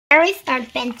Paris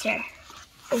Adventure.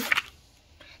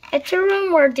 The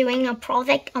children were doing a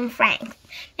project on France.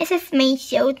 Mrs. May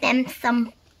showed them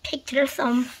some pictures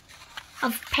of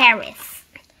Paris.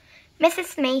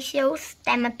 Mrs. May shows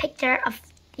them a picture of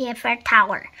the Eiffel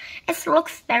Tower. It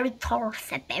looks very tall,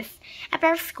 said Biff.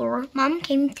 After school, Mom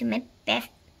came to meet Biff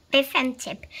and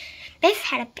Chip. Biff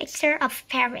had a picture of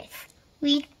Paris.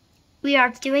 We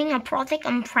are doing a project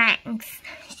on France,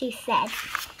 she said.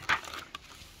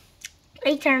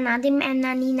 Later, Nadim and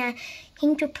Anina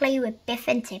came to play with Biff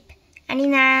and Chip.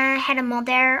 Anina had a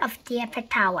model of the Eiffel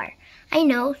Tower. I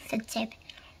know, said Chip.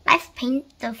 Let's paint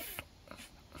the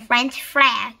French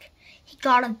flag. He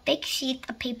got a big sheet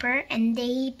of paper and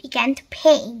they began to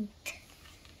paint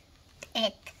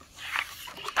it.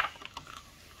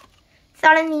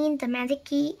 Suddenly, the magic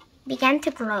key began to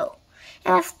glow.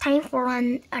 It was time for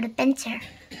an adventure.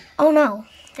 Oh no,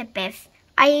 said Biff.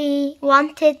 I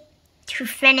want to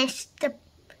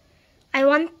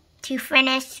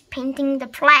finish painting the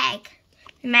flag.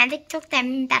 The magic took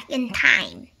them back in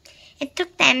time. It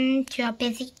took them to a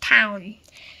busy town.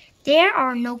 There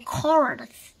are no cars,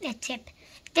 said Chip.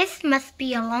 This must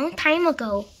be a long time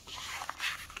ago.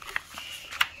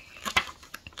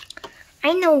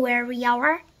 I know where we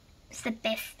are, said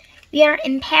Biff. We are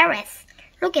in Paris.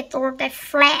 Look at all the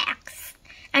flags.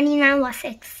 Anina was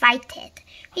excited.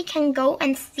 We can go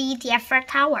and see the Eiffel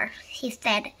Tower, she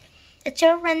said. The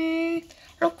children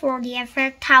looked for the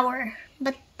Eiffel Tower,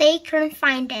 but they couldn't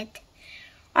find it.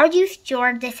 Are you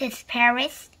sure this is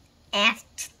Paris?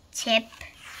 Asked Chip.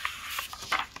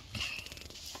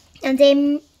 And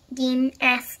then Jim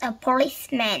asked a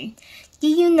policeman. Do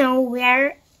you know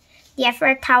where the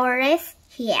Eiffel Tower is?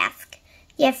 He asked.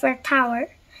 The Eiffel Tower,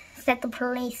 said the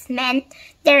policeman.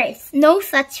 There is no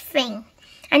such thing.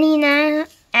 Anina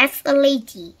asked a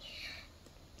lady.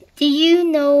 Do you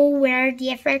know where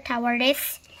the Eiffel Tower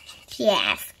is? She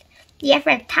asked. The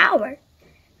Eiffel Tower,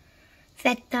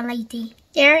 said the lady.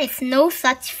 There is no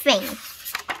such thing.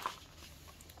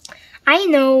 I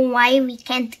know why we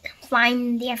can't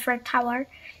climb the Eiffel Tower,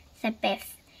 said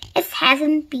Biff. It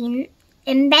hasn't been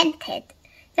invented.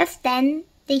 Just then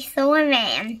they saw a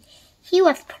man. He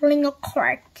was pulling a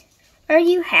cart. Are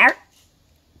you hurt?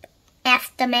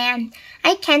 Asked the man.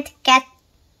 I can't get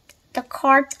the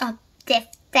cart up this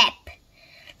step.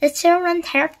 The children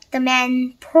helped the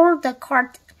man pull the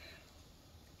cart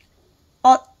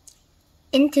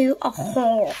into a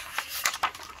hole.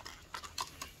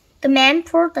 The man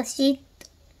pulled the seat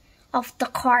of the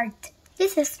cart.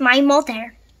 This is my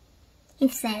mother, he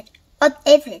said. What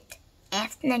is it?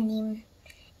 Asked Nadim.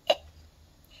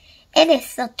 It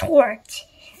is a torch,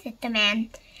 said the man.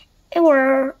 It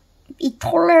will be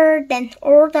taller than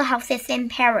all the houses in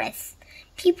Paris.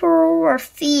 People will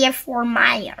see it for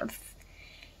miles.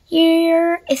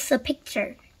 Here is a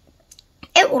picture.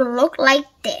 It will look like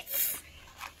this.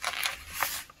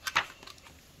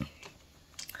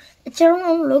 The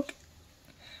children looked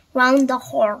round the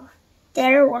hall.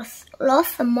 There was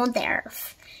lots of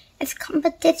models. It's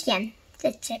competition,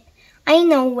 said Chip. I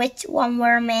know which one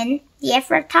will win, the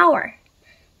Eiffel Tower.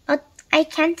 But I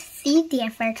can't see the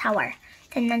Eiffel Tower,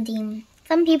 said Nadim.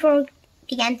 Some people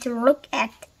began to look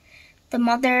at the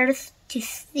models to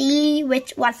see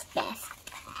which was best.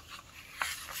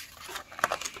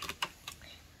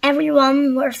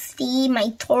 Everyone will see my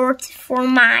torch for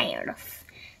miles,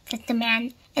 said the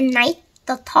man. At night,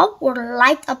 the top will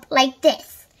light up like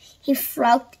this. He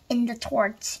floated in the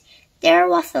torch. There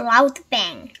was a loud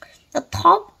bang. The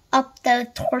top of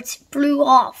the torch blew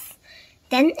off.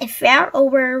 Then it fell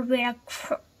over with a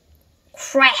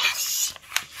crash.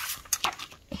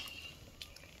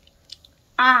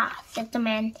 Ah, said the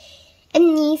man. It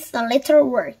needs a little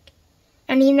work.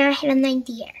 Anina had an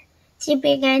idea. She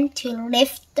began to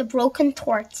lift the broken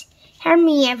torch. Help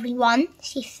me, everyone,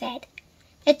 she said.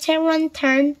 The children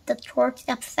turned the torch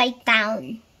upside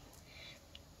down.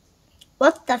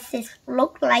 What does this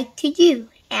look like to you?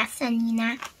 Asked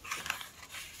Anina.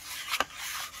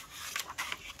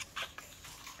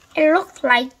 It looks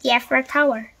like the Eiffel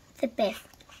Tower, said Biff.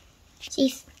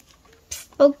 She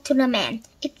spoke to the man.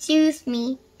 Excuse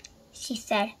me, she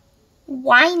said.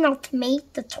 Why not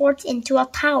make the torch into a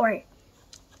tower?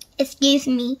 Excuse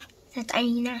me, said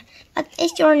Anina. But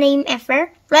is your name Eiffel?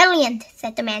 Brilliant,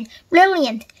 said the man.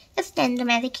 Brilliant. Just then the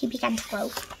magic key began to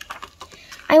glow.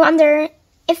 I wonder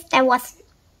if that was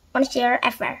Monsieur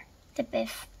Eiffel, said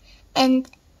Biff. And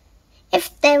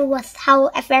if that was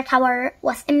how Eiffel Tower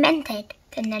was invented,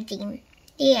 said Nadim.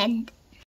 The end.